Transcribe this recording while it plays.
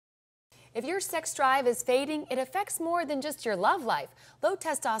If your sex drive is fading, it affects more than just your love life. Low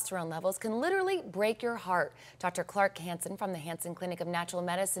testosterone levels can literally break your heart. Dr. Clark Hansen from the Hansen Clinic of Natural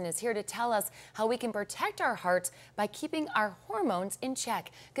Medicine is here to tell us how we can protect our hearts by keeping our hormones in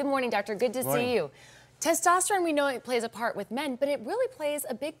check. Good morning, doctor. Good to see you. Testosterone, we know it plays a part with men, but it really plays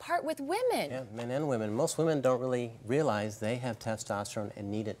a big part with women. Yeah, men and women. Most women don't really realize they have testosterone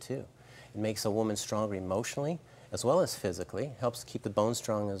and need it too. It makes a woman stronger emotionally as well as physically, helps keep the bones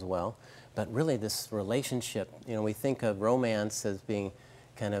strong as well. But really this relationship, you know, we think of romance as being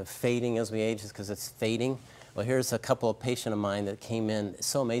kind of fading as we age because it's fading. Well, here's a couple of patients of mine that came in. It's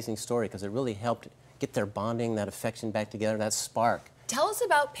so amazing story because it really helped get their bonding, that affection back together, that spark. Tell us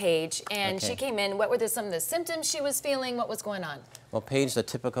about Paige, and she came in. What were some of the symptoms she was feeling? What was going on? Well, Paige, the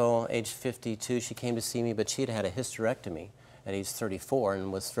typical age 52, she came to see me, but she'd had a hysterectomy at age 34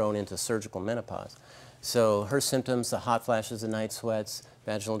 and was thrown into surgical menopause. So her symptoms, the hot flashes, the night sweats,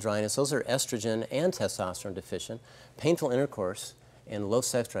 vaginal dryness, those are estrogen and testosterone deficient. Painful intercourse and low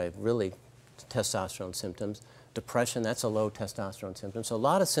sex drive, really testosterone symptoms. Depression, that's a low testosterone symptom. So a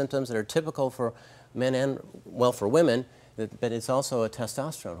lot of symptoms that are typical for men and, well, for women, but it's also a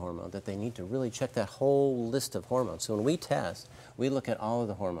testosterone hormone that they need to really check that whole list of hormones. So when we test, we look at all of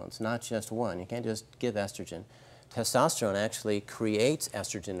the hormones, not just one. You can't just give estrogen. Testosterone actually creates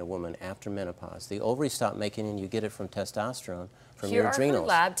estrogen in a woman after menopause. The ovaries stop making it and you get it from testosterone from your adrenals. Here are her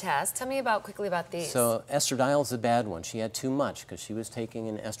lab tests. Tell me quickly about these. So estradiol is a bad one. She had too much because she was taking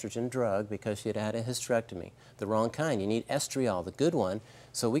an estrogen drug because she had had a hysterectomy. The wrong kind. You need estriol, the good one.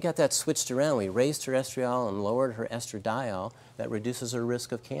 So we got that switched around. We raised her estriol and lowered her estradiol. That reduces her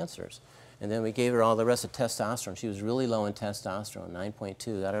risk of cancers. And then we gave her all the rest of testosterone. She was really low in testosterone,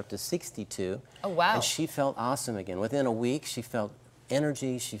 9.2, got her up to 62. Oh, wow. And she felt awesome again. Within a week, she felt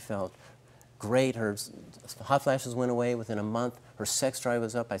energy, she felt great. Her hot flashes went away within a month. Her sex drive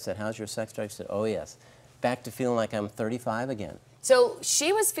was up. I said, how's your sex drive? She said, oh, yes. Back to feeling like I'm 35 again. So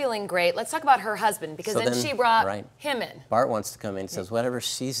she was feeling great. Let's talk about her husband, because then she brought him in. Bart wants to come in. He says, whatever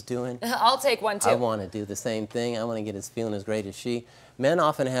she's doing, I'll take one too. I want to do the same thing. I want to get his feeling as great as she. Men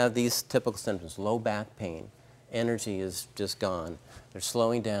often have these typical symptoms: low back pain, energy is just gone, they're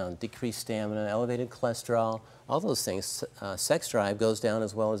slowing down, decreased stamina, elevated cholesterol, all those things. Sex drive goes down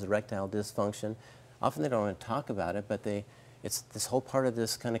as well as erectile dysfunction. Often they don't want to talk about it, but it's this whole part of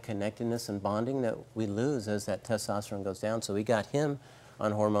this kind of connectedness and bonding that we lose as that testosterone goes down. So we got him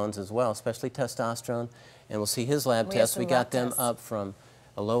on hormones as well, especially testosterone. And we'll see his lab tests. We got them up from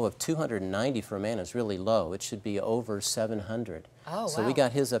a low of 290 for a man is really low. It should be over 700. Oh, so we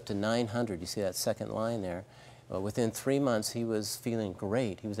got his up to 900. You see that second line there. Within 3 months, he was feeling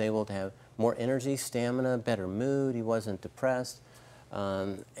great. He was able to have more energy, stamina, better mood. He wasn't depressed.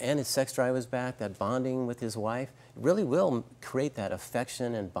 And his sex drive was back, that bonding with his wife. It really will create that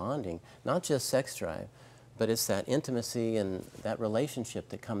affection and bonding, not just sex drive, but it's that intimacy and that relationship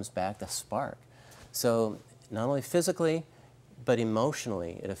that comes back, the spark. So not only physically, but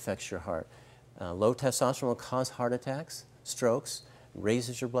emotionally it affects your heart. Low testosterone will cause heart attacks, strokes,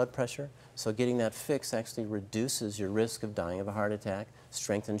 raises your blood pressure. So getting that fixed actually reduces your risk of dying of a heart attack,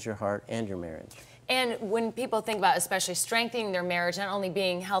 strengthens your heart and your marriage. And when people think about especially strengthening their marriage, not only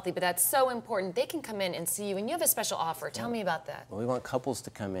being healthy, but that's so important, they can come in and see you, and you have a special offer. Tell me about that. Well, we want couples to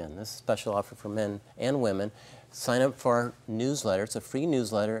come in. This is a special offer for men and women. Sign up for our newsletter. It's a free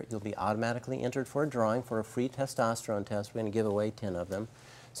newsletter. You'll be automatically entered for a drawing for a free testosterone test. We're going to give away 10 of them.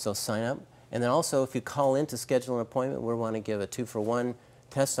 So sign up. And then also, if you call in to schedule an appointment, we want to give a 2-for-1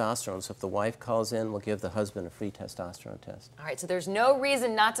 testosterone. So if the wife calls in, we'll give the husband a free testosterone test. All right, so there's no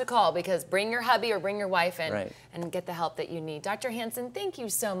reason not to call, because bring your hubby or bring your wife in and get the help that you need. Dr. Hansen, thank you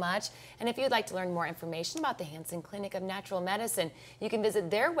so much. And if you'd like to learn more information about the Hansen Clinic of Natural Medicine, you can visit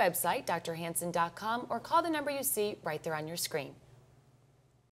their website, drhansen.com, or call the number you see right there on your screen.